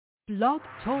Blog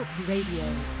Talk Radio.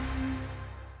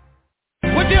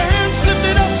 With your hands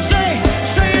lifted up, say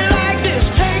it like this.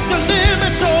 Take the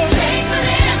limits off. Take the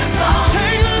limits off.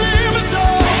 Take the limits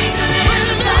off. Take the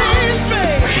limits off. Release me.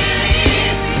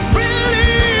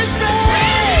 Release me.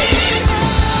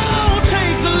 Oh,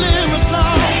 take the limits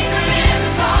off. Take the limits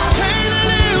off. Take the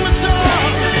limits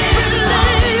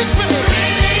off. Release me.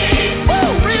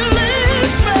 Oh,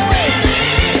 release me.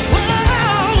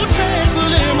 Oh, take the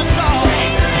limits off. Take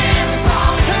the limits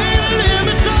off. Take the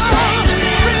limits off.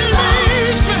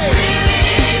 Release me.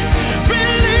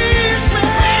 Release me.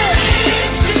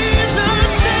 Jesus,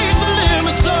 take the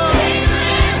limits off.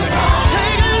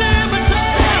 Take the limits off. Take the limits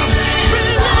off.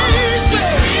 Release me.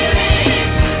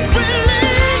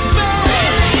 Release me.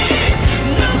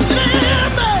 No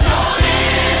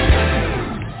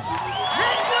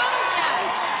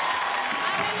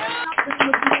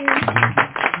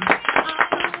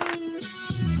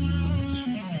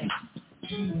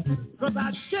Because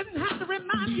I shouldn't have to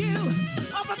remind you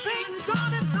of the things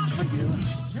God has done for you.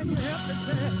 And you have to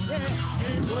say, yeah,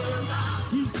 ain't worried about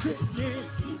He took me.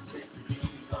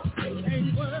 Ain't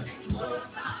worried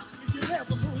if you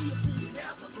never move your feet.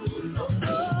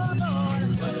 Oh, Lord.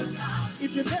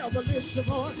 If you never lift your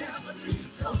voice,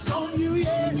 it's on you,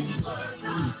 yeah.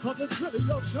 Because it's really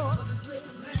your choice.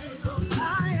 I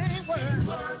ain't worried.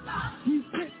 He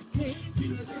took me.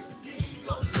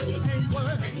 Ain't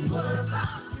worried.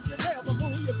 If you never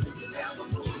move your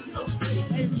feet.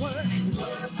 Ain't worried.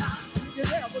 If you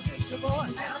never lift your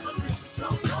voice.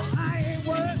 I ain't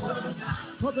worried.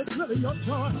 Because it's really your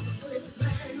choice.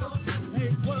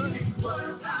 Ain't worried. Ain't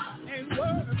worried about it. Ain't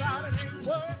worried about it. Ain't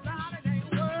worried about it. Ain't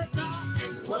worried about it.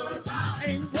 Ain't worried about it.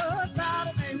 Ain't worried about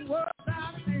it. Ain't worried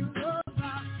about it. Ain't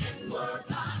worried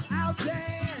about it. I'll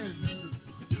dance.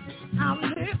 I'll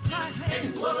lift my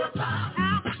hands.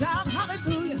 I'll shout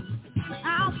hallelujah.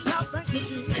 I'll shout thank you,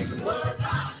 Jesus.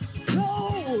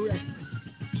 Glory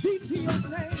be to your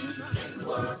name.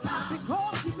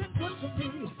 Because you've been good to me.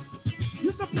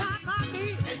 You supply my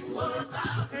needs. Ain't worried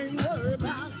about it. Ain't worried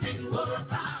about it. Ain't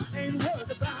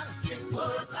worried about it. Ain't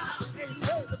worried about it. Ain't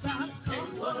worried about it. Ain't worried about it.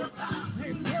 Ain't worried about it.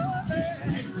 Ain't worried.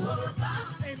 Ain't worried about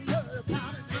it. Ain't worried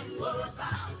about it. Ain't worried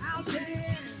about it. I'll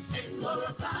dance. Ain't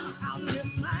worried about it. I'll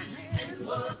lift my hands. Ain't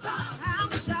worried about it. I'll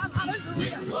shout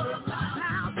hallelujah. Ain't worried about it.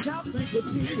 I'll shout thank you,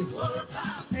 Jesus.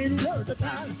 Ain't worried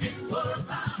about it. Ain't worried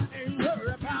about it. Ain't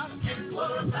worried about it. Ain't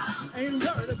worried about it. Ain't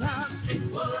worried about it. Ain't worried about it.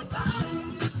 Ain't worried about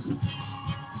it.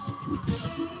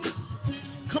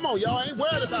 Come on, y'all. Ain't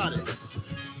worried about it.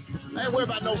 Ain't worried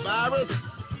about no virus.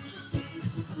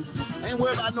 Ain't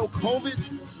worried about no COVID.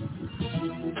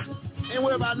 Ain't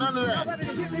worried about none of that.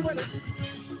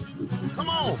 Come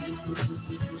on.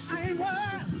 I ain't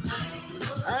worried.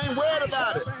 I ain't worried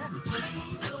about it. I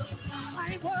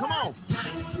ain't worried. Come on.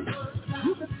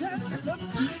 You can tell me look.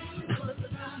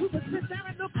 You can sit there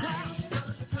and look back.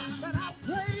 But I'll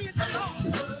praise the Lord.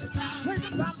 Praise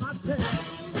Him by myself.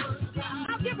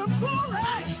 I'll give Him glory.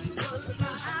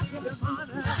 I'll give Him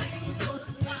honor.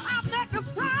 I'll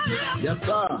magnify Him. Yes,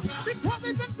 sir. Because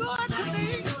He's been good to me.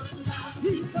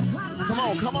 He's supplied my Come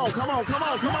on, come on, come on, come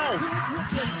on, come on.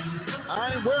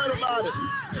 I ain't worried about it.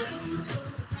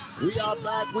 We are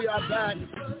back, we are back.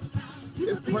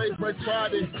 It's Praise Break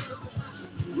Friday.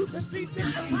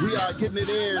 We are getting it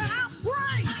in.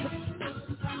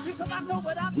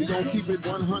 We're going to keep it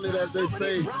 100 as they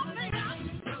say.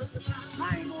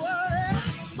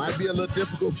 Might be a little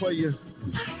difficult for you.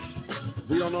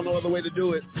 We don't know no other way to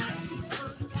do it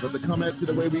but to come at it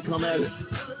the way we come at it.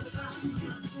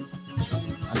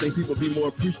 I think people be more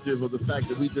appreciative of the fact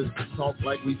that we just talk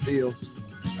like we feel.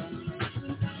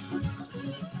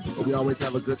 But we always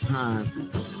have a good time.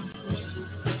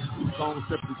 The song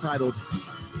simply titled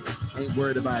Ain't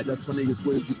Worried About It. That's for niggas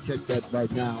where you can check that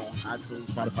right now on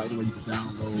iTunes, Spotify, anywhere you can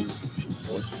download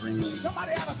or stream music.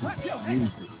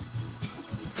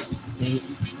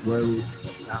 Ain't worried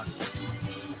about it.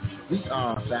 We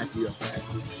are back here.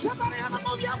 Somebody have to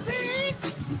move your feet.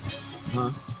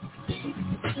 Huh?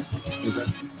 Is that?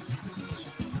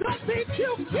 Don't be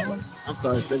too cute. I'm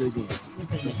sorry, say it again.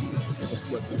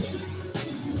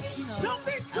 Don't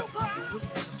be too proud.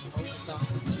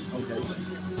 Okay.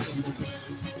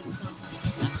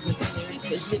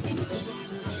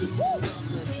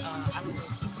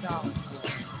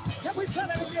 Can we tell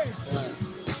it again?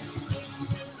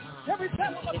 Can we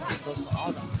tell it again?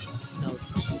 All the,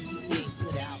 being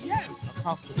put out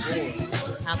across the board.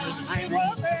 How many I ain't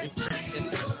worried.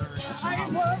 I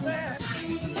ain't worried.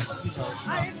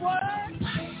 I ain't worried.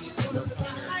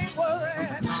 I ain't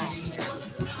worried.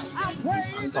 I'm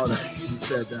praying. I saw that. You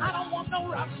said that. I don't want no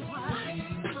rock.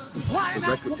 Why the not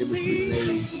record for industry me?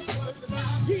 made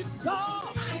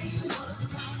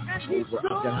over, I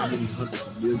forgot how many hundreds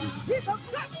of millions. He's a good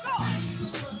God.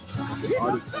 The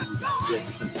artists who got built.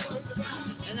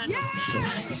 And I know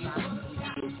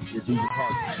It's even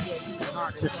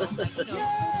harder. So, like, you know,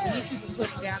 when these people put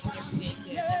down everything,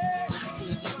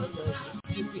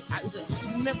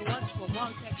 remember once for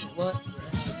one second was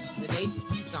the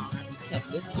Nation song. I kept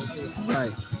listening to it.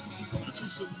 Right. You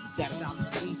got about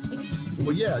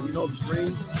Well, yeah, you know,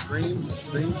 streams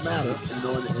matter, you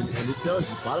know, and it tells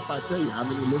you. Spotify tell you how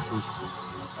many listeners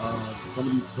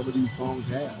some of these songs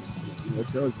have. You know, it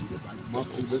tells you it's like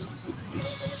monthly listeners.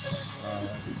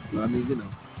 But I mean, you know,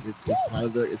 it's part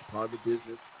of the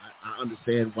business. I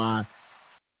understand why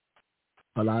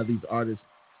a lot of these artists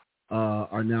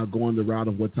are now going the route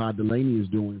of what Todd Delaney is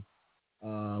doing,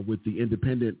 with the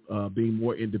independent being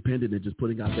more independent and just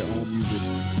putting out their own music,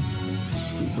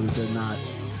 so that they're not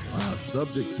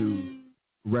subject to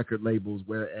record labels.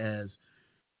 Whereas,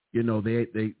 you know,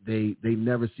 they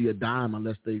never see a dime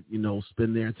unless they, you know,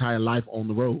 spend their entire life on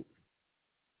the road.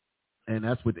 And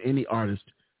that's with any artist.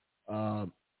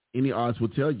 Any artist will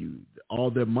tell you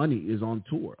all their money is on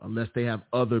tour unless they have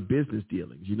other business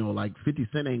dealings. You know, like 50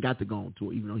 Cent ain't got to go on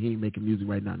tour, even though he ain't making music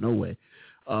right now, no way.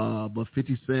 But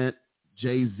 50 Cent,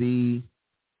 Jay-Z,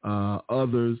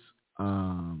 others,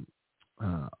 all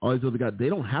these other guys, they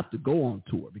don't have to go on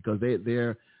tour because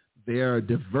they're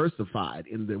diversified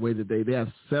in the way that they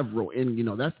have several. And, you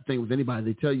know, that's the thing with anybody.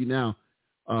 They tell you now,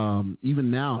 even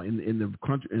now in the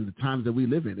country, in the times that we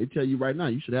live in, they tell you right now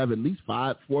you should have at least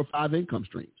 4 or 5 income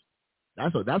streams.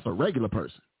 That's a regular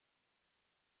person.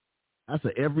 That's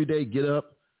an everyday get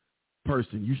up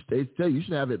person. They tell you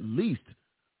should have at least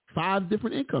 5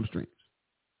 different income streams.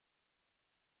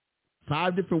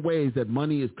 5 different ways that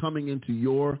money is coming into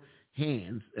your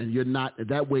hands, and you're not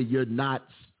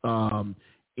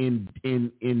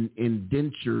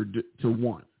indentured to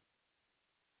one.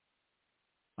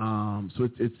 So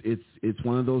it's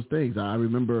one of those things. I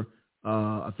remember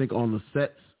I think on the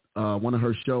sets, one of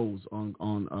her shows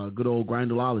on good old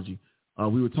Grindology,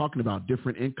 we were talking about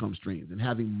different income streams and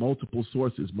having multiple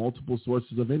sources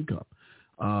of income.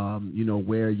 You know,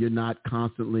 where you're not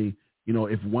constantly, you know,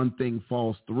 if one thing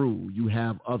falls through, you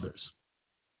have others.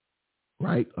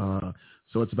 Right.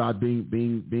 So it's about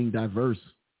being diverse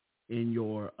in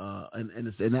your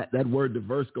and that word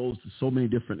diverse goes to so many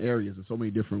different areas in so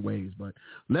many different ways. But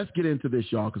let's get into this,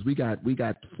 y'all, because we got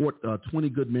 20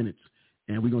 good minutes,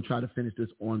 and we're gonna try to finish this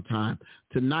on time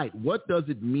tonight. What does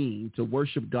it mean to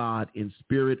worship God in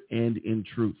spirit and in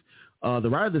truth? The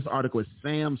writer of this article is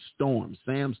Sam Storms.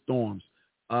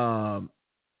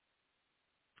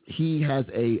 He has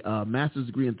a master's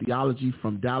degree in theology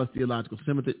from Dallas Theological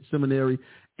Seminary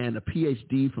and a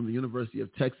PhD from the University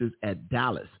of Texas at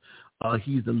Dallas.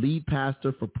 He's the lead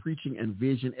pastor for preaching and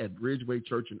vision at Bridgeway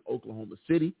Church in Oklahoma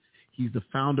City. He's the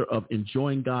founder of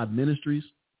Enjoying God Ministries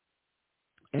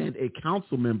and a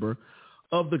council member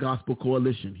of the Gospel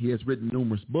Coalition. He has written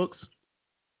numerous books,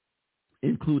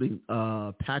 including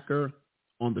Packer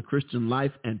on the Christian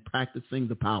Life and Practicing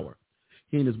the Power.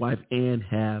 He and his wife, Ann,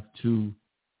 have 2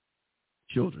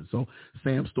 children. So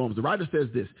Sam Storms, the writer, says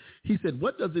this. He said,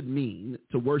 what does it mean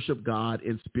to worship God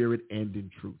in spirit and in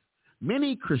truth?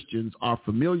 Many Christians are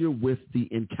familiar with the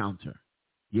encounter.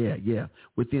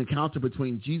 With the encounter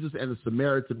between Jesus and the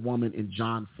Samaritan woman in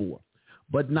John 4.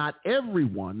 But not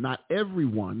everyone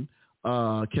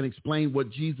can explain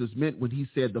what Jesus meant when he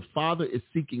said the Father is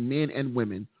seeking men and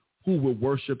women who will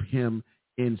worship him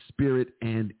in spirit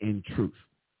and in truth.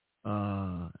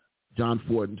 John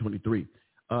 4:23.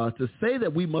 To say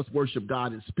that we must worship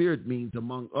God in spirit means,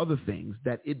 among other things,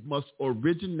 that it must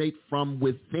originate from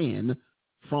within,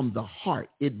 from the heart.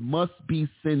 It must be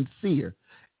sincere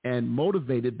and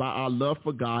motivated by our love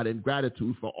for God and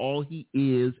gratitude for all he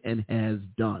is and has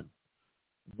done.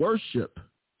 Worship,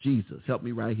 Jesus, help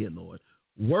me right here, Lord.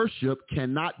 Worship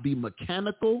cannot be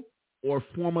mechanical or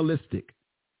formalistic.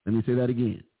 Let me say that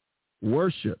again.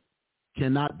 Worship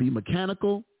cannot be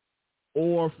mechanical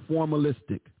or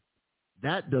formalistic.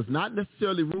 That does not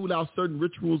necessarily rule out certain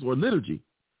rituals or liturgy,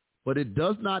 but it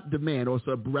does not demand,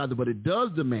 but it does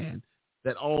demand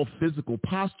that all physical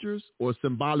postures or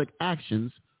symbolic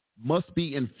actions must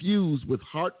be infused with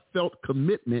heartfelt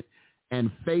commitment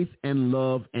and faith and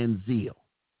love and zeal.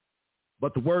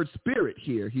 But the word spirit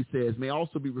here, he says, may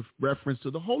also be referenced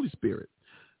to the Holy Spirit.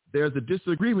 There's a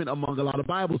disagreement among a lot of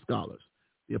Bible scholars.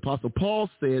 The Apostle Paul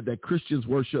said that Christians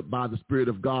worship by the Spirit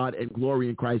of God and glory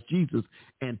in Christ Jesus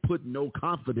and put no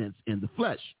confidence in the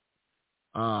flesh.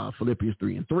 Philippians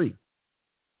 3:3.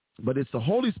 But it's the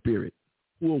Holy Spirit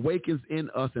who awakens in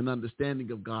us an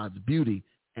understanding of God's beauty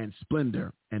and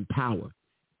splendor and power.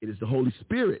 It is the Holy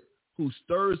Spirit who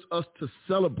stirs us to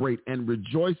celebrate and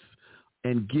rejoice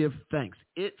and give thanks.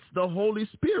 It's the Holy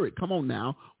Spirit, come on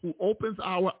now, who opens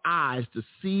our eyes to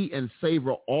see and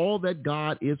savor all that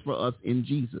God is for us in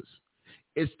Jesus.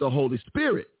 It's the Holy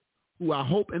Spirit who, I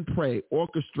hope and pray,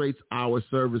 orchestrates our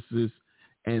services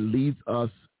and leads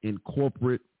us in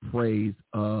corporate praise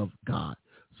of God.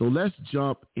 So let's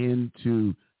jump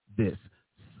into this.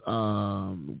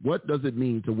 What does it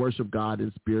mean to worship God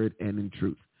in spirit and in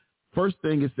truth? First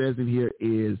thing it says in here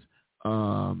is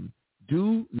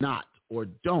do not or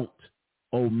don't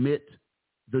omit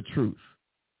the truth.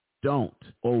 Don't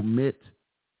omit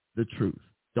the truth.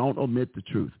 Don't omit the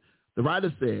truth. The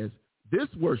writer says, this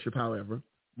worship, however,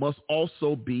 must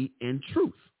also be in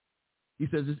truth. He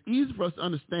says it's easy for us to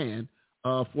understand,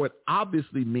 for it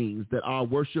obviously means that our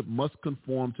worship must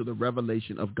conform to the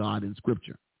revelation of God in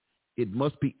Scripture. It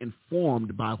must be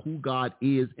informed by who God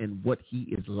is and what he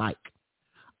is like.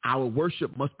 Our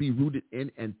worship must be rooted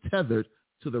in and tethered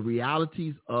to the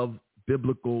realities of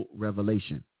biblical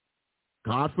revelation.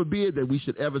 God forbid that we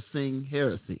should ever sing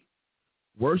heresy.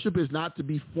 Worship is not to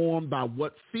be formed by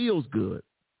what feels good,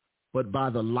 but by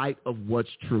the light of what's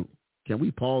true. Can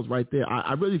we pause right there?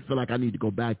 I really feel like I need to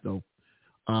go back, though.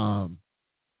 I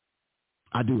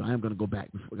do. I am going to go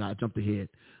back before I jumped ahead.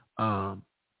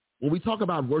 When we talk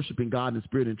about worshiping God in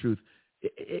spirit and truth,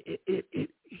 it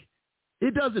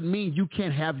doesn't mean you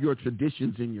can't have your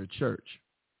traditions in your church.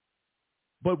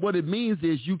 But what it means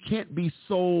is you can't be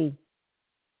so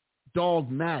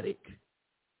dogmatic.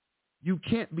 You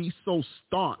can't be so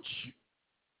staunch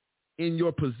in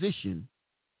your position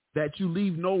that you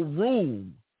leave no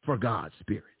room for God's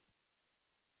Spirit.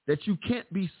 That you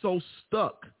can't be so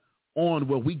stuck on,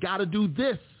 well, we got to do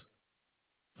this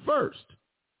first.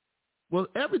 Well,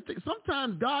 everything,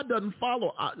 sometimes God doesn't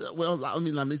follow, let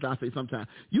me not say sometimes.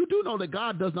 You do know that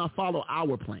God does not follow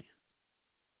our plans.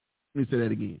 Let me say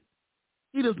that again.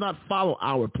 He does not follow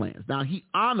our plans. Now, he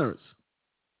honors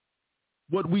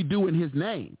what we do in his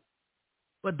name,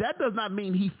 but that does not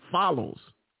mean he follows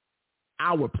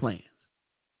our plans,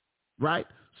 right?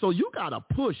 So you got to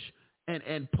push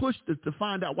and push to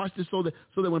find out, watch this, so that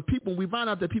when we find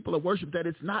out that people are worship, that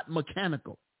it's not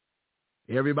mechanical.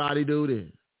 Everybody do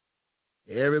this.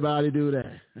 Everybody do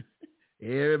that.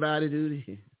 Everybody do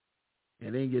this.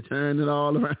 And then you turn it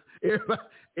all around.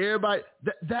 Everybody,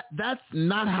 that's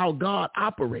not how God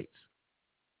operates.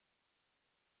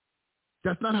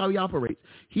 That's not how he operates.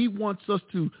 He wants us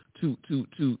to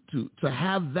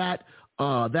have that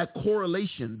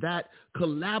correlation, that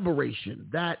collaboration,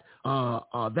 that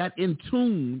in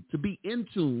tune, to be in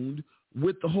tune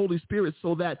with the Holy Spirit,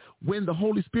 so that when the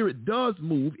Holy Spirit does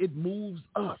move, it moves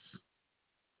us.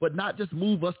 But not just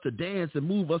move us to dance and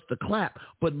move us to clap,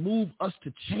 but move us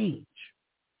to change.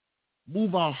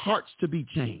 Move our hearts to be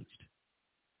changed.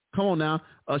 Come on now.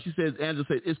 She says, Angela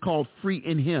said, it's called free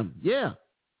in him. Yeah.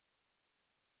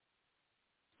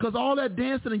 Because all that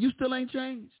dancing and you still ain't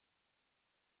changed.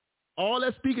 All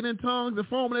that speaking in tongues and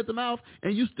foaming at the mouth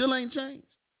and you still ain't changed.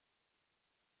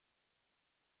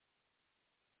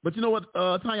 But you know what,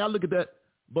 Tanya, I look at that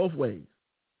both ways.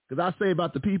 Because I say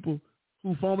about the people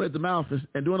who foaming at the mouth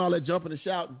and doing all that jumping and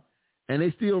shouting, and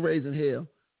they still raising hell.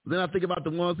 But then I think about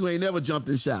the ones who ain't never jumped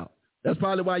and shout. That's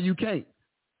probably why you can't,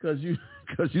 because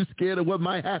you're scared of what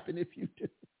might happen if you do.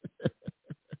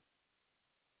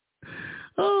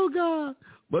 Oh, God.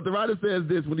 But the writer says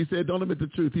this when he said, don't omit the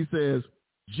truth. He says,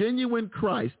 genuine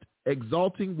Christ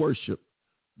exalting worship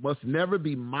must never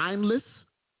be mindless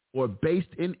or based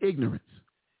in ignorance.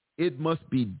 It must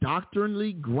be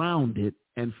doctrinally grounded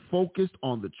and focused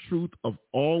on the truth of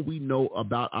all we know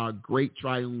about our great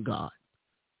triune God.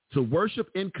 To worship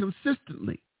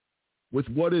inconsistently with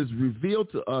what is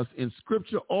revealed to us in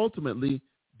Scripture ultimately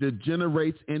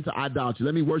degenerates into idolatry.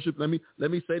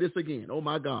 Let me say this again. Oh,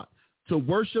 my God. To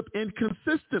worship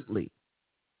inconsistently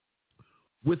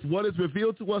with what is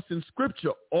revealed to us in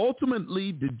Scripture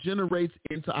ultimately degenerates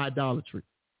into idolatry.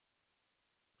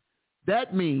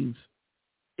 That means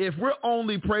if we're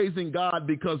only praising God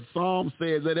because Psalm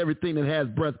says, let everything that has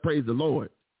breath praise the Lord,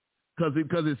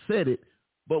 because it said it,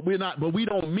 but we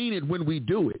don't mean it when we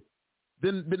do it,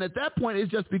 then at that point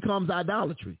it just becomes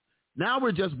idolatry. Now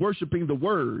we're just worshiping the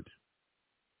word,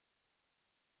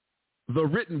 the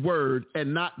written word,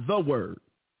 and not the word.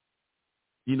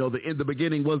 You know, in the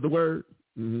beginning was the word,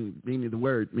 meaning the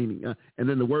word, and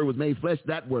then the word was made flesh.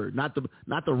 That word, not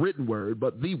the written word,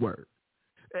 but the word.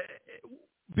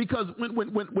 Because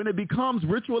when it becomes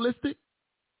ritualistic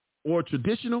or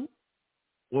traditional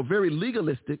or very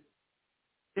legalistic,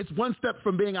 it's one step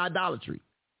from being idolatry.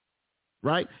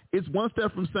 right? It's one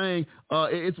step from saying,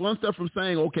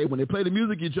 okay, when they play the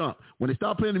music, you jump. When they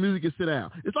stop playing the music, you sit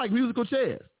down. It's like musical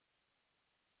chairs.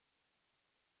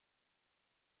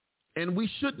 And we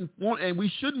shouldn't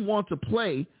want to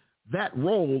play that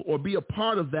role or be a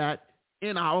part of that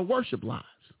in our worship lives.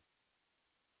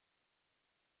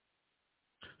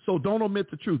 So don't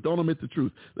omit the truth. Don't omit the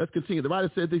truth. Let's continue. The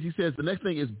writer said this. He says the next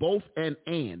thing is both and.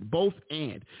 Both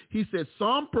and. He said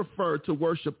some prefer to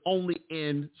worship only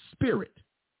in spirit.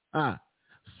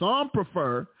 Some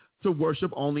prefer to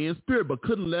worship only in spirit, but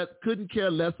couldn't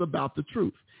care less about the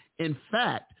truth. In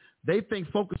fact, they think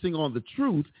focusing on the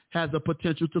truth has the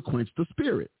potential to quench the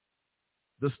spirit.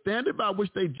 The standard by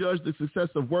which they judge the success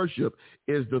of worship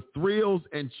is the thrills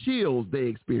and chills they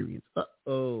experience.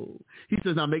 He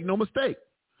says, now make no mistake.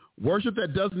 Worship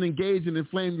that doesn't engage and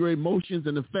inflame your emotions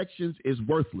and affections is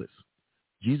worthless.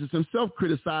 Jesus himself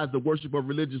criticized the worship of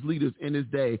religious leaders in his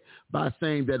day by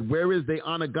saying that whereas they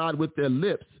honor God with their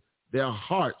lips, their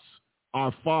hearts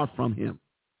are far from him.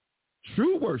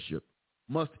 True worship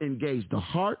must engage the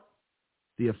heart,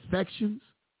 the affections,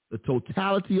 the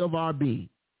totality of our being.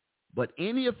 But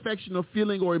any affection or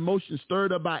feeling or emotion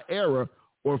stirred up by error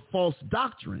or false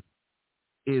doctrine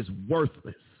is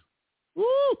worthless. Woo!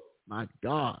 My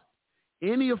God.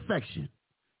 Any affection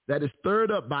that is stirred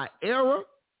up by error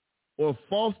or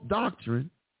false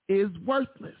doctrine is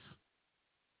worthless.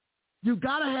 You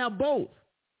got to have both.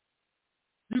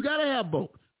 You got to have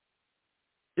both.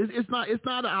 It's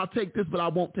not I'll take this, but I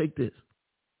won't take this.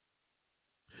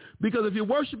 Because if you're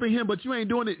worshiping him, but you ain't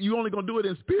doing it, you're only going to do it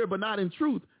in spirit, but not in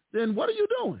truth, then what are you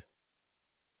doing?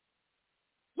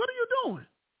 What are you doing?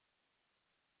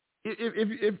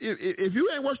 If you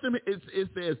ain't worshiping him, it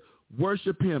says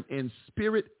worship him in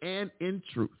spirit and in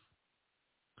truth.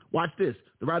 Watch this.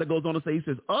 The writer goes on to say, he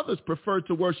says, others prefer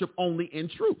to worship only in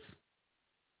truth.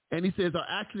 And he says, are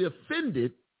actually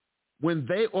offended when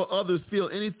they or others feel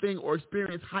anything or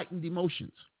experience heightened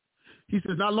emotions. He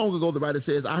says, not long ago, the writer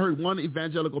says, I heard one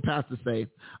evangelical pastor say,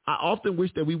 I often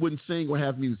wish that we wouldn't sing or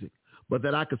have music, but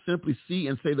that I could simply see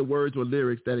and say the words or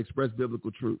lyrics that express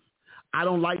biblical truth. I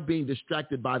don't like being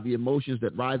distracted by the emotions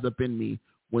that rise up in me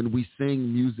when we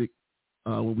sing music,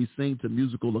 when we sing to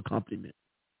musical accompaniment.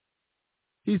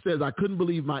 He says, I couldn't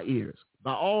believe my ears.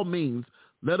 By all means,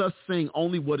 let us sing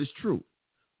only what is true.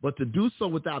 But to do so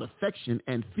without affection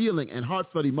and feeling and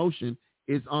heartfelt emotion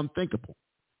is unthinkable.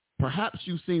 Perhaps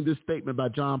you've seen this statement by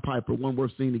John Piper, one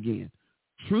worth seeing again.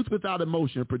 Truth without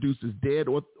emotion produces dead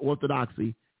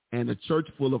orthodoxy and a church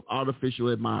full of artificial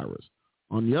admirers.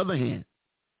 On the other hand,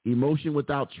 emotion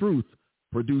without truth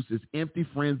produces empty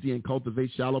frenzy and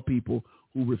cultivates shallow people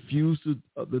who refuse to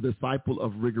the disciple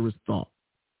of rigorous thought.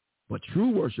 But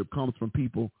true worship comes from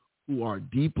people who are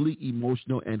deeply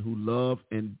emotional and who love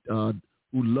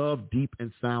deep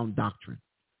and sound doctrine.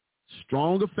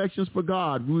 Strong affections for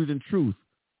God rooted in truth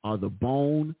are the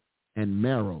bone and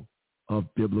marrow of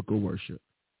biblical worship.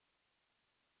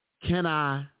 Can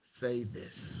I say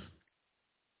this?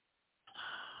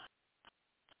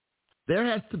 There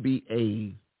has to be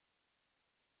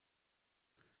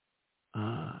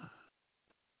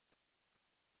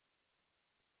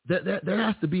there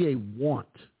has to be a want,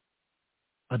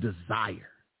 a desire.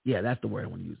 Yeah, that's the word I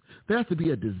want to use. There has to be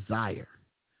a desire.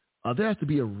 There has to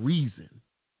be a reason.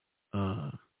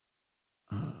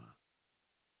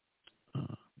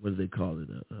 What do they call it?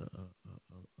 A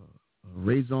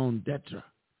raison d'etre.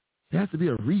 There has to be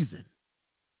a reason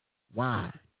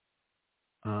why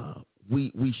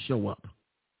we show up,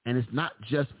 and it's not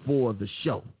just for the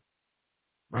show,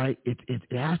 right? It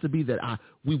has to be that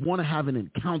we want to have an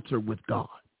encounter with God,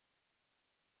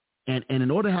 and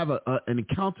in order to have an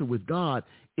encounter with God,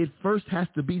 it first has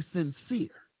to be sincere.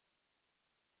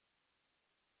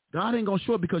 God ain't gonna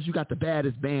show up because you got the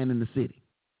baddest band in the city.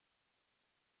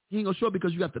 He ain't going to show up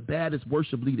because you got the baddest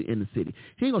worship leader in the city.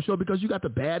 He ain't going to show up because you got the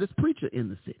baddest preacher in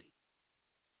the city.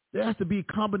 There has to be a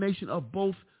combination of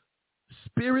both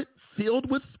spirit,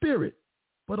 filled with spirit,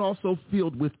 but also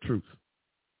filled with truth.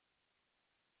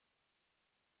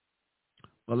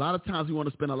 A lot of times we want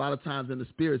to spend a lot of time in the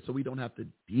spirit so we don't have to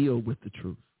deal with the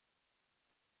truth.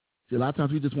 See, a lot of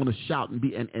times we just want to shout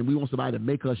and we want somebody to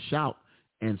make us shout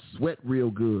and sweat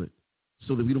real good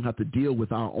so that we don't have to deal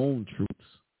with our own truths.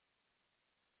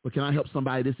 But can I help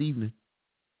somebody this evening?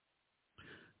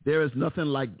 There is nothing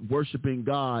like worshiping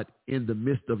God in the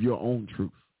midst of your own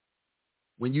truth.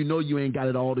 When you know you ain't got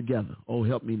it all together. Oh,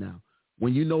 help me now.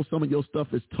 When you know some of your stuff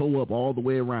is toe up all the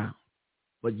way around,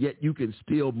 but yet you can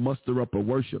still muster up a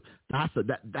worship. That's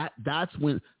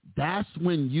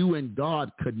when you and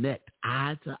God connect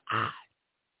eye to eye.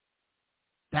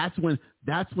 That's when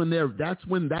God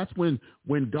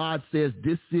says,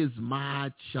 this is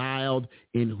my child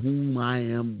in whom I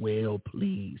am well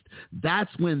pleased.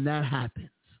 That's when that happens.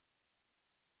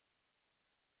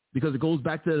 Because it goes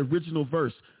back to the original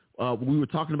verse we were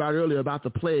talking about earlier about the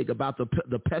plague, about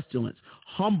the pestilence.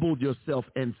 Humble yourself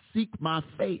and seek my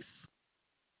face.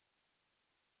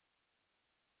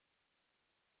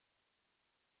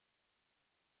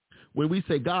 When we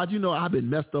say, God, I've been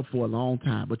messed up for a long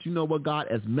time, but you know what, God,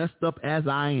 as messed up as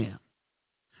I am,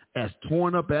 as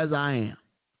torn up as I am,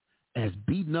 as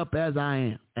beaten up as I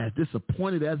am, as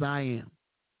disappointed as I am,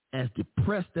 as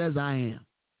depressed as I am,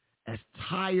 as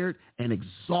tired and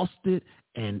exhausted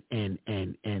and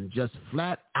just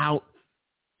flat out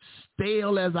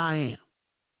stale as I am,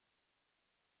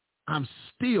 I'm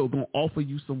still going to offer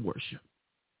you some worship.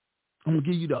 I'm going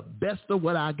to give you the best of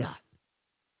what I got.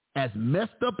 As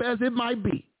messed up as it might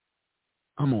be,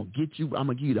 I'm going to give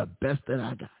you the best that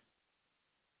I got.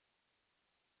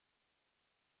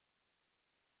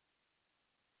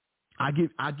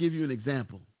 I give you an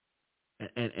example,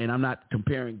 and I'm not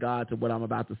comparing God to what I'm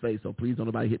about to say, so please don't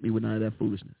nobody hit me with none of that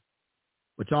foolishness.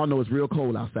 But y'all know it's real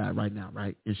cold outside right now,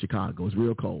 right? In Chicago, it's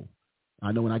real cold.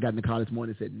 I know when I got in the car this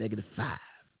morning, it said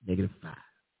 -5.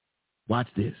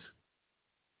 Watch this.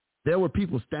 There were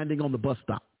people standing on the bus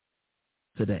stop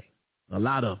today, a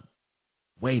lot of them,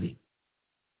 waiting.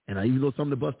 And even though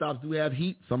some of the bus stops do have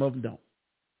heat, some of them don't.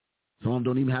 Some of them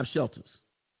don't even have shelters.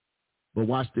 But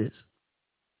watch this.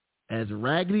 As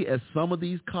raggedy as some of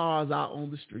these cars are on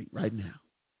the street right now,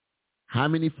 how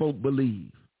many folk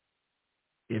believe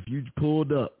if you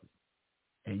pulled up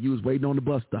and you was waiting on the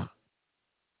bus stop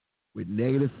with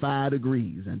 -5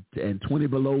 degrees and 20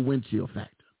 below wind chill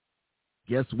factor,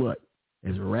 guess what?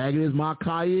 As ragged as my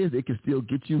car is, it can still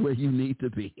get you where you need to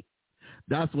be.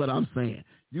 That's what I'm saying.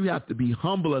 You have to be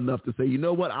humble enough to say, you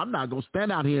know what, I'm not going to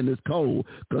stand out here in this cold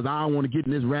because I don't want to get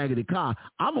in this raggedy car.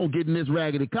 I'm going to get in this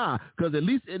raggedy car because at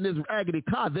least in this raggedy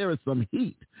car, there is some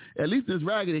heat. At least this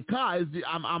raggedy car,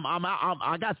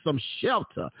 I got some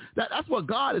shelter. That's what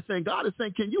God is saying. God is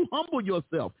saying, can you humble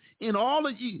yourself? In all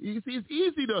of you see, it's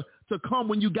easy to come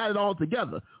when you got it all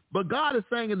together. But God is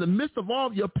saying in the midst of all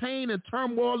of your pain and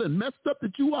turmoil and messed up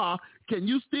that you are, can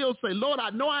you still say, Lord, I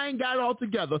know I ain't got it all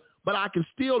together, but I can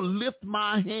still lift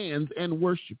my hands and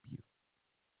worship you.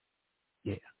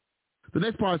 Yeah. The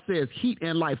next part says heat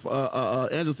and life.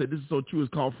 Angela said, this is so true.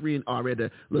 It's called free and already.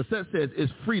 Lisette says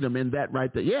it's freedom in that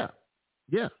right there. Yeah.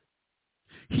 Yeah.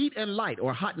 Heat and light,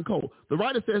 or hot and cold. The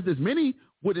writer says this: many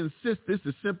would insist this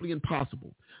is simply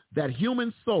impossible. That the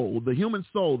human soul,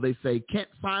 they say, can't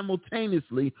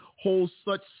simultaneously hold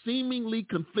such seemingly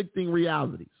conflicting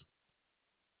realities.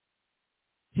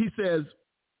 He says,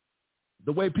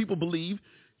 the way people believe,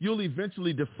 you'll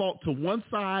eventually default to one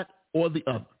side or the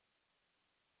other.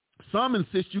 Some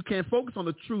insist you can't focus on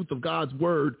the truth of God's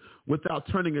word without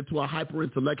turning into a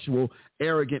hyper-intellectual,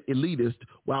 arrogant elitist,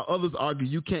 while others argue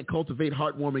you can't cultivate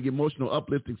heartwarming, emotional,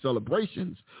 uplifting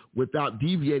celebrations without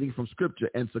deviating from Scripture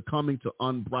and succumbing to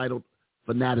unbridled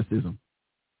fanaticism.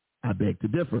 I beg to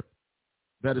differ.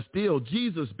 Better still,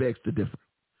 Jesus begs to differ.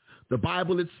 The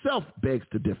Bible itself begs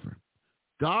to differ.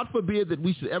 God forbid that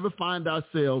we should ever find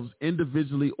ourselves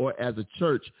individually or as a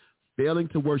church failing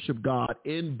to worship God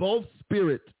in both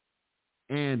spirit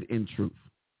and in truth.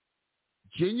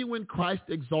 Genuine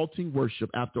Christ-exalting worship,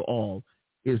 after all,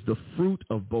 is the fruit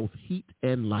of both heat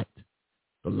and light.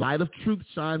 The light of truth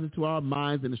shines into our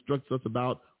minds and instructs us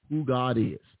about who God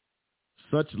is.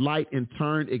 Such light, in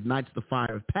turn, ignites the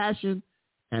fire of passion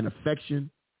and affection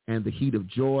and the heat of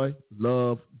joy,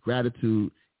 love,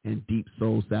 gratitude, and deep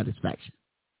soul satisfaction.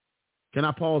 Can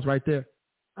I pause right there?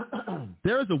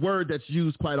 There is a word that's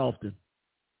used quite often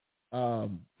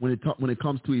when it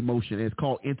comes to emotion, and it's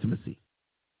called intimacy.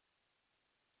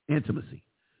 Intimacy.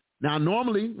 Now,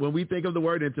 normally, when we think of the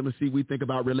word intimacy, we think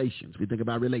about relations. We think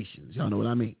about relations. Y'all know what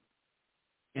I mean.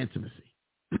 Intimacy.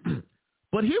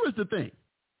 But here is the thing.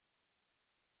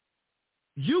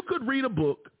 You could read a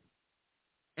book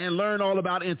and learn all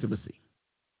about intimacy.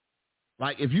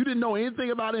 Like, if you didn't know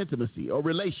anything about intimacy or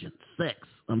relations, sex,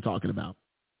 I'm talking about,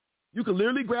 you could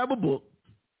literally grab a book,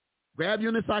 grab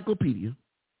your encyclopedia,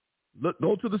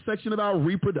 go to the section about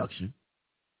reproduction,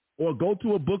 or go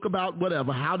to a book about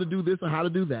whatever, how to do this or how to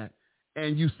do that,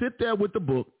 and you sit there with the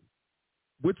book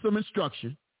with some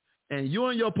instruction, and you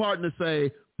and your partner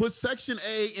say, put section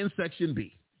A in section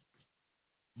B.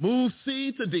 Move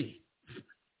C to D.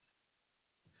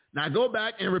 Now go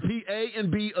back and repeat A and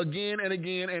B again and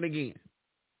again and again.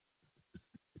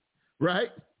 Right?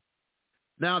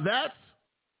 Now that's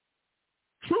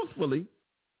truthfully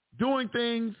doing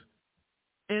things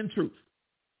in truth.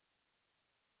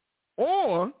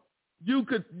 Or you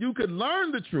could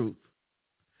learn the truth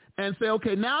and say,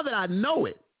 okay, now that I know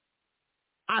it,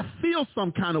 I feel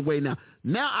some kind of way now.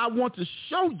 Now I want to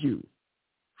show you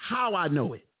how I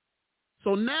know it.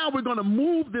 So now we're going to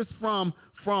move this from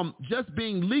just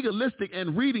being legalistic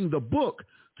and reading the book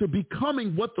to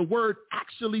becoming what the word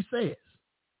actually says,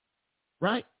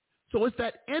 right? So it's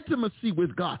that intimacy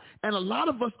with God. And a lot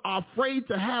of us are afraid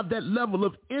to have that level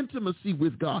of intimacy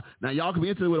with God. Now, y'all can be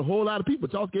intimate with a whole lot of people,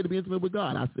 but y'all scared to be intimate with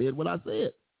God. I said what I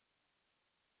said.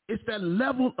 It's that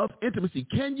level of intimacy.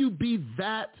 Can you be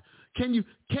that? Can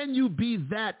you be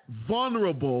that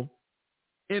vulnerable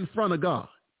in front of God?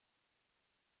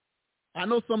 I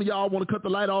know some of y'all want to cut the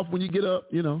light off when you get up,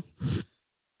 you know.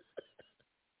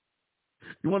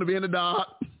 You want to be in the dark,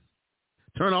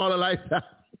 turn all the lights out,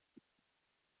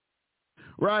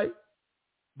 right?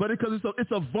 But because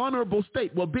it's a vulnerable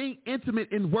state. Well, being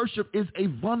intimate in worship is a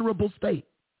vulnerable state.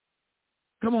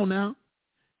 Come on now.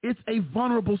 It's a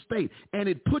vulnerable state, and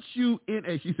it puts you in,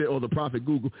 as she said, the prophet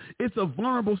Google, it's a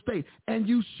vulnerable state, and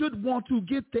you should want to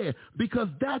get there because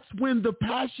that's when the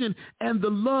passion and the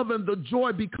love and the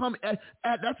joy become,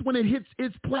 that's when it hits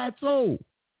its plateau.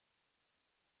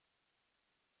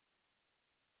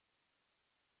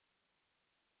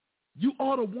 You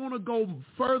ought to want to go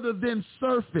further than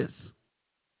surface.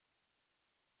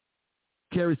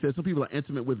 Carrie says some people are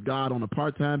intimate with God on a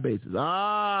part-time basis.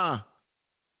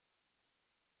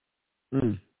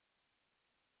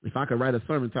 If I could write a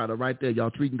sermon title right there,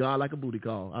 y'all treating God like a booty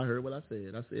call. I heard what I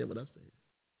said. I said what I said.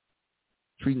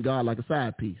 Treating God like a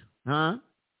side piece. Huh?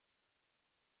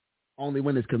 Only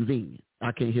when it's convenient.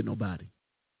 I can't hit nobody.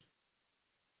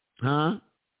 Huh?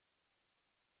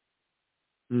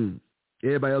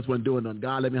 Everybody else wasn't doing nothing.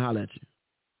 God, let me holler at you.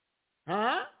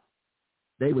 Huh?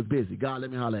 They was busy. God,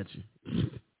 let me holler at you.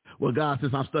 Well, God,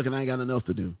 since I'm stuck and I ain't got nothing else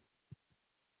to do.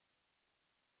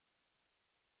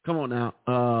 Come on now.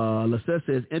 Lissette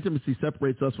says, intimacy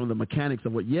separates us from the mechanics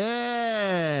of what?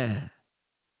 Yeah.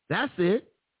 That's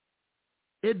it.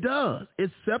 It does.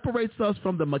 It separates us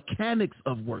from the mechanics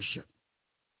of worship.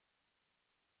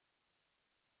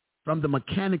 From the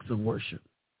mechanics of worship.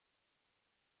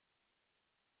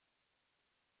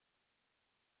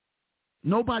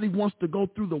 Nobody wants to go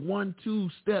through the 1, 2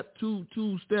 step, 2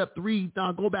 step, 3,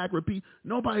 now go back, repeat.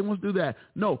 Nobody wants to do that.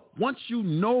 No, once you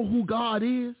know who God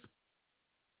is,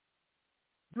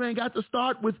 you ain't got to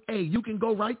start with A. You can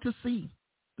go right to C.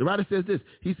 The writer says this.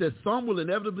 He says, some will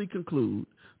inevitably conclude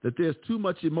that there's too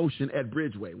much emotion at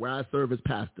Bridgeway, where I serve as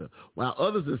pastor, while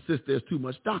others insist there's too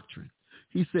much doctrine.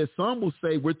 He says some will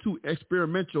say we're too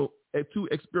experiential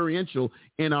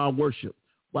in our worship,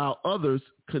 while others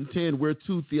contend we're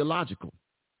too theological.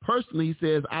 Personally, he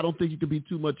says, I don't think you can be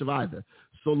too much of either,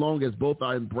 so long as both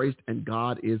are embraced and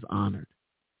God is honored.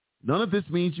 None of this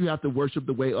means you have to worship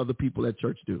the way other people at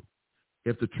church do.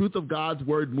 If the truth of God's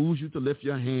word moves you to lift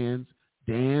your hands,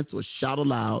 dance, or shout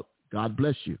aloud, God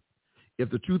bless you. If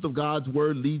the truth of God's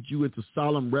word leads you into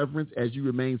solemn reverence as you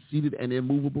remain seated and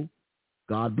immovable,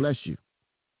 God bless you.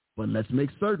 But let's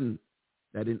make certain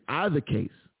that in either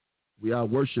case, we are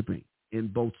worshiping in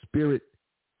both spirit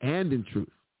and in truth.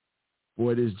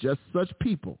 For it is just such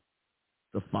people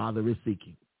the Father is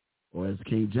seeking. Or as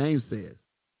King James says,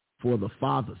 for the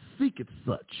Father seeketh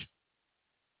such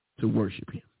to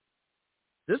worship him.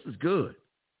 This is good.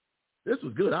 This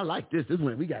was good. I like this. This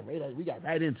one we got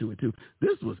right into it too.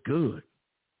 This was good.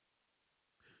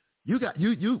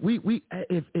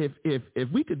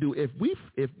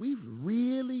 If we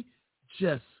really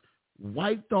just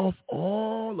wiped off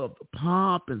all of the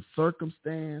pomp and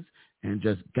circumstance and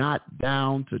just got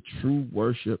down to true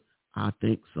worship, I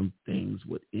think some things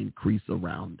would increase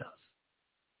around us.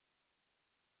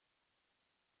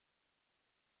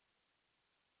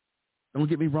 Don't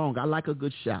get me wrong. I like a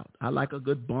good shout. I like a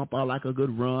good bump. I like a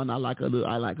good run. I like a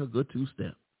good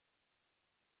two-step.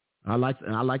 I like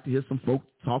to hear some folk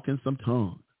talking some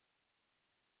tongue.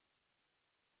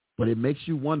 But it makes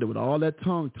you wonder, with all that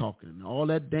tongue talking and all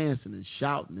that dancing and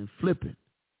shouting and flipping,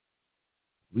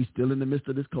 we still in the midst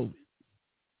of this COVID.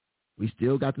 We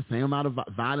still got the same amount of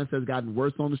violence has gotten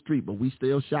worse on the street, but we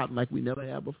still shouting like we never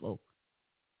have before.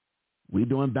 We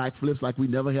doing backflips like we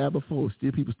never have before.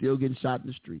 People still getting shot in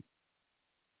the street.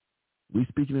 We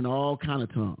speaking in all kind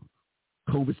of tongues.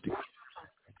 COVID still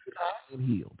ain't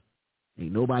healed.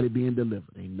 Ain't nobody being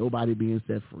delivered. Ain't nobody being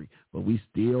set free. But we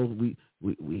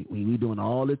doing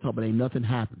all this talk, but ain't nothing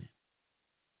happening.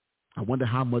 I wonder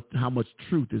how much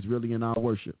truth is really in our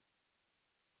worship.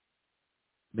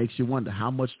 Makes you wonder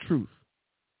how much truth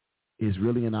is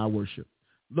really in our worship.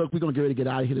 Look, we're going to get ready to get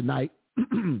out of here tonight.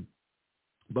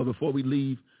 But before we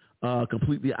leave,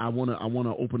 completely. I want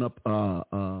to open up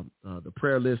the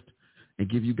prayer list and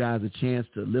give you guys a chance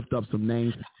to lift up some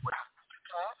names.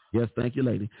 Yes, thank you,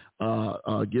 lady.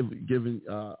 Giving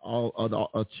you all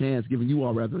a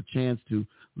chance to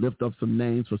lift up some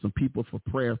names for some people for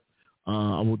prayer.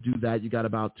 I will do that. You got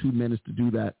about 2 minutes to do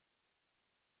that.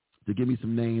 To give me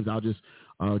some names, I'll just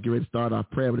get ready to start our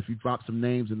prayer. But if you drop some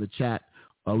names in the chat,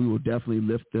 we will definitely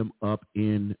lift them up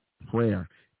in prayer.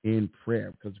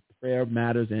 Because prayer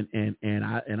matters,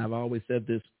 and I've always said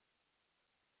this.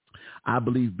 I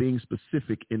believe being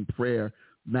specific in prayer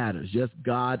matters. Yes,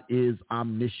 God is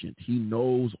omniscient; He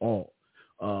knows all.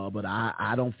 But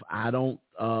I don't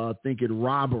think it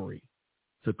robbery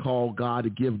to call God, to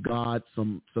give God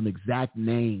some exact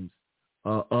names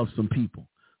of some people.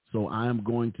 So I am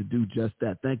going to do just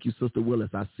that. Thank you, Sister Willis.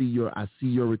 I see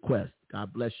your request.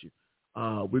 God bless you.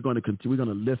 We're going to continue. We're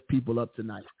going to lift people up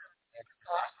tonight.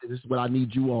 This is what I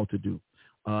need you all to do.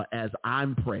 As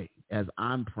I'm praying,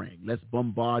 let's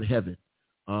bombard heaven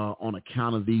on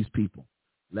account of these people.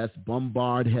 Let's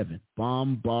bombard heaven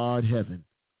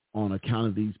on account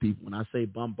of these people. When I say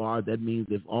bombard, that means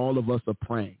if all of us are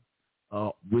praying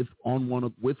with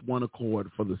one accord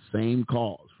for the same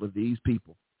cause for these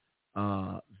people,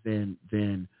 then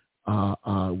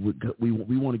we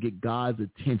want to get God's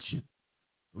attention,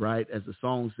 right? As the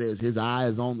song says, His eye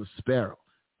is on the sparrow,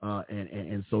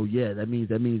 and so yeah, that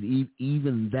means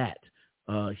even that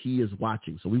He is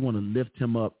watching. So we want to lift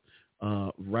Him up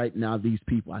right now. These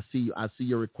people, I see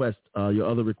your request, your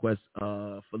other request,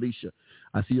 Felicia.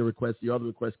 I see your request, your other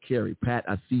request, Carrie, Pat.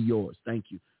 I see yours. Thank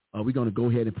you. We're going to go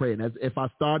ahead and pray. And if I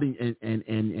start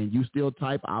and you still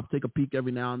type, I'll take a peek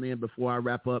every now and then before I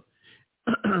wrap up.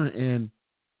 and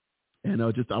I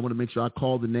want to make sure I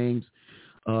call the names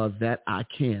that I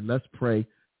can. Let's pray.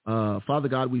 Father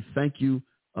God, we thank you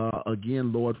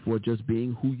again, Lord, for just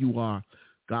being who you are.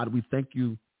 God, we thank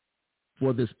you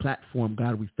for this platform.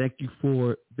 God, we thank you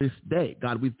for this day.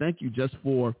 God, we thank you just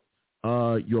for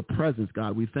your presence.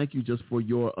 God, we thank you just for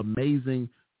your amazing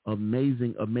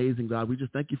God. We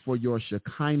just thank you for your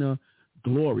Shekinah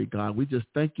glory, God. We just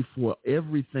thank you for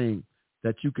everything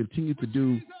that you continue to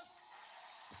do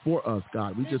for us,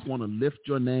 God. We just want to lift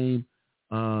your name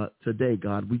today,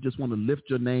 God. We just want to lift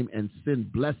your name and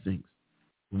send blessings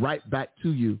right back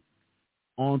to you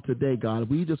on today, God.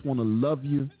 We just want to love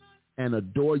you and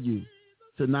adore you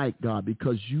tonight, God,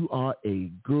 because you are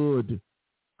a good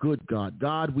God.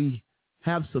 God, we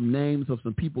have some names of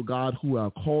some people, God, who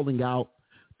are calling out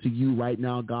to you right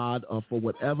now, God, for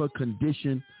whatever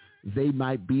condition they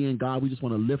might be in, God. We just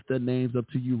want to lift their names up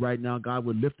to you right now, God.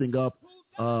 We're lifting up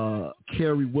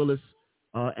Carrie Willis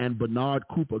and Bernard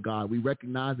Cooper, God. We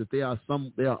recognize that they are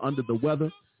under the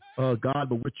weather, God,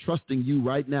 but we're trusting you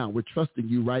right now. We're trusting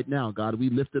you right now, God. We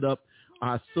lifted up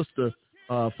our sister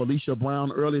Felicia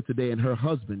Brown earlier today and her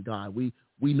husband, God. We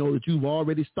know that you've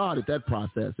already started that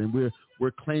process, and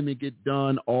we're claiming it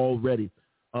done already.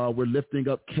 We're lifting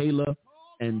up Kayla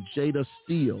and Jada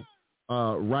Steele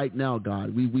right now,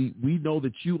 God. We know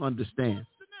that you understand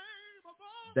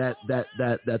that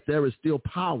there is still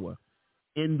power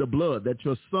in the blood that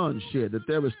your son shed, that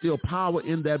there is still power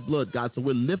in that blood, God. So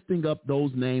we're lifting up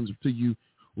those names to you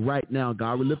right now,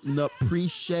 God. We're lifting up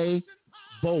Pre-Shay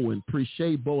Bowen.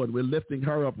 We're lifting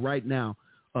her up right now,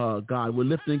 God. We're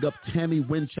lifting up Tammy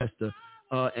Winchester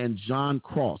and John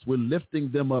Cross. We're lifting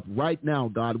them up right now,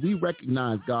 God. We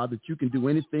recognize, God, that you can do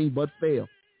anything but fail.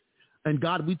 And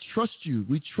God, we trust you.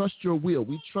 We trust your will.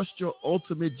 We trust your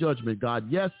ultimate judgment,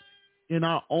 God. Yes, in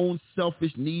our own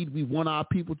selfish need, we want our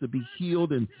people to be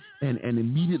healed and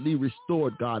immediately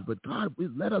restored, God. But God,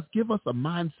 give us a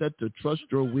mindset to trust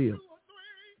your will.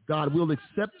 God, we'll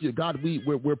accept you. God,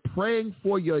 we're praying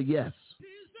for your yes.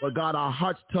 But God, our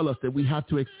hearts tell us that we have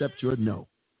to accept your no.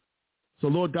 So,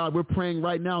 Lord God, we're praying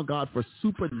right now, God, for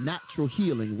supernatural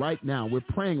healing right now. We're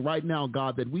praying right now,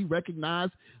 God, that we recognize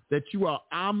that you are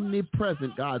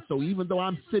omnipresent, God. So even though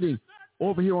I'm sitting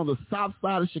over here on the south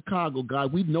side of Chicago,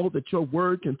 God, we know that your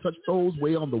word can touch those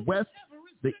way on the west,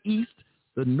 the east,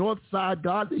 the north side,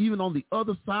 God, even on the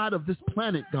other side of this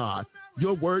planet, God.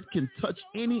 Your word can touch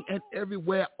any and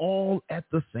everywhere all at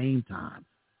the same time.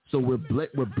 So we're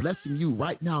blessing you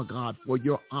right now, God, for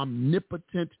your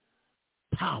omnipotent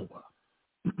power.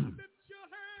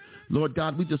 Lord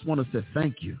God, we just want to say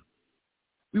thank you.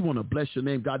 We want to bless your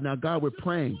name, God. Now, God, we're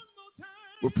praying.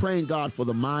 We're praying, God, for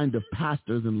the mind of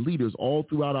pastors and leaders all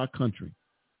throughout our country.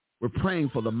 We're praying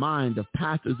for the mind of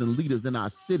pastors and leaders in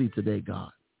our city today, God.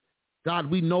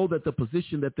 God, we know that the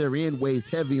position that they're in weighs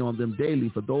heavy on them daily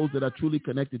for those that are truly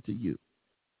connected to you.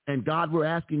 And God, we're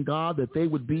asking, God, that they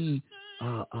would be,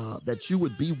 that you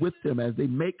would be with them as they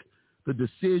make the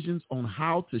decisions on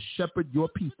how to shepherd your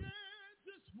people.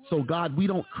 So, God, we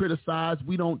don't criticize,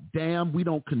 we don't damn, we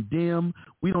don't condemn,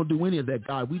 we don't do any of that,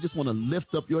 God. We just want to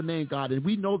lift up your name, God, and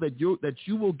we know that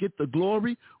you will get the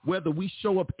glory whether we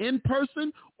show up in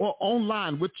person or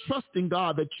online. We're trusting,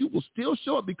 God, that you will still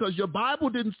show up because your Bible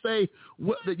didn't say,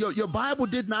 your Bible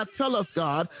did not tell us,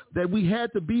 God, that we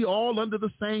had to be all under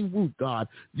the same roof, God.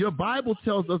 Your Bible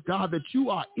tells us, God, that you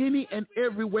are any and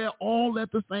everywhere all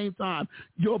at the same time.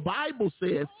 Your Bible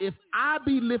says, if I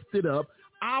be lifted up,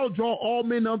 I'll draw all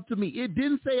men unto me. It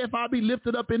didn't say if I be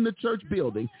lifted up in the church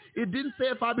building. It didn't say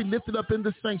if I be lifted up in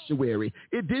the sanctuary.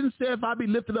 It didn't say if I be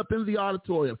lifted up in the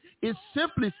auditorium. It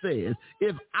simply says,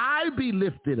 if I be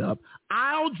lifted up,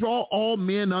 I'll draw all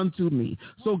men unto me.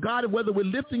 So, God, whether we're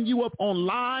lifting you up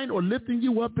online or lifting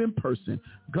you up in person,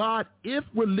 God, if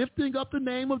we're lifting up the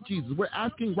name of Jesus, we're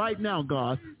asking right now,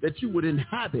 God, that you would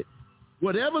inhabit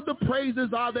whatever the praises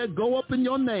are that go up in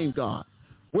your name, God.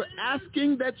 We're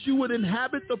asking that you would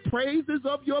inhabit the praises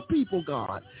of your people,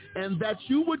 God, and that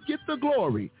you would get the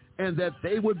glory and that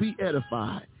they would be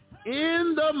edified.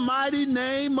 In the mighty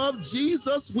name of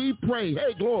Jesus, we pray.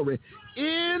 Hey, glory.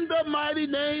 In the mighty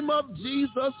name of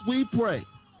Jesus, we pray.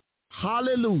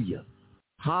 Hallelujah.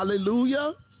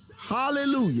 Hallelujah.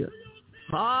 Hallelujah.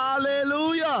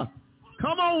 Hallelujah.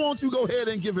 Come on, won't you go ahead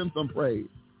and give him some praise.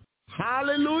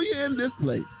 Hallelujah in this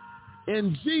place.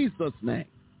 In Jesus' name.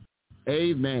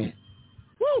 Amen.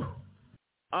 Woo.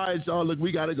 All right, y'all, look,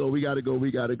 we got to go.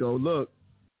 Look,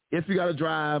 if you got to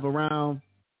drive around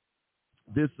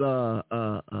this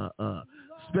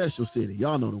special city,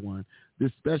 y'all know the one,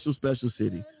 this special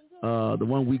city, the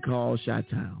one we call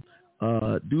Chi-Town,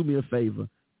 do me a favor,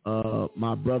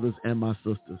 my brothers and my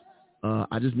sisters.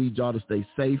 I just need y'all to stay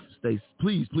safe.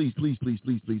 Please.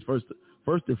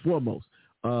 First and foremost,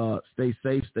 stay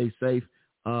safe.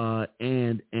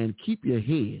 And keep your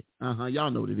head. Y'all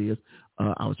know what it is.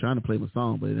 I was trying to play my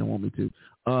song, but they didn't want me to.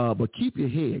 But keep your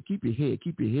head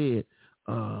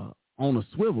on a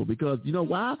swivel, because you know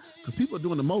why? Because people are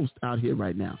doing the most out here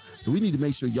right now. So we need to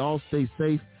make sure y'all stay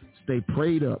safe, stay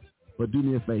prayed up. But do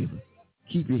me a favor,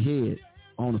 keep your head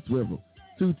on a swivel.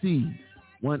 2 T's,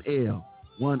 1 L,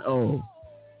 1 O.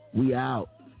 We out.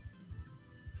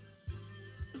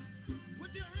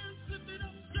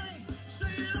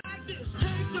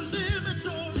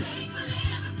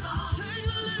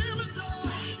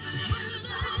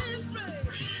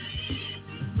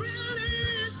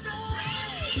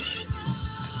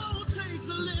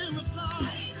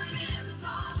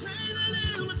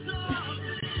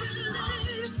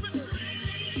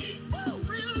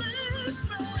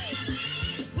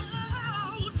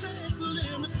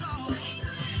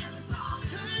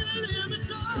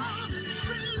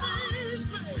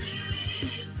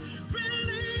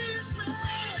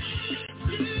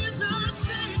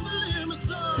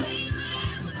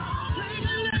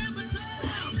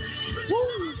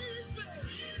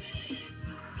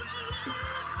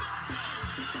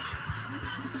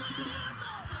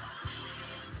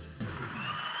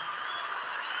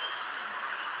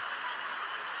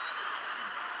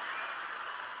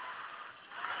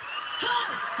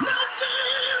 No!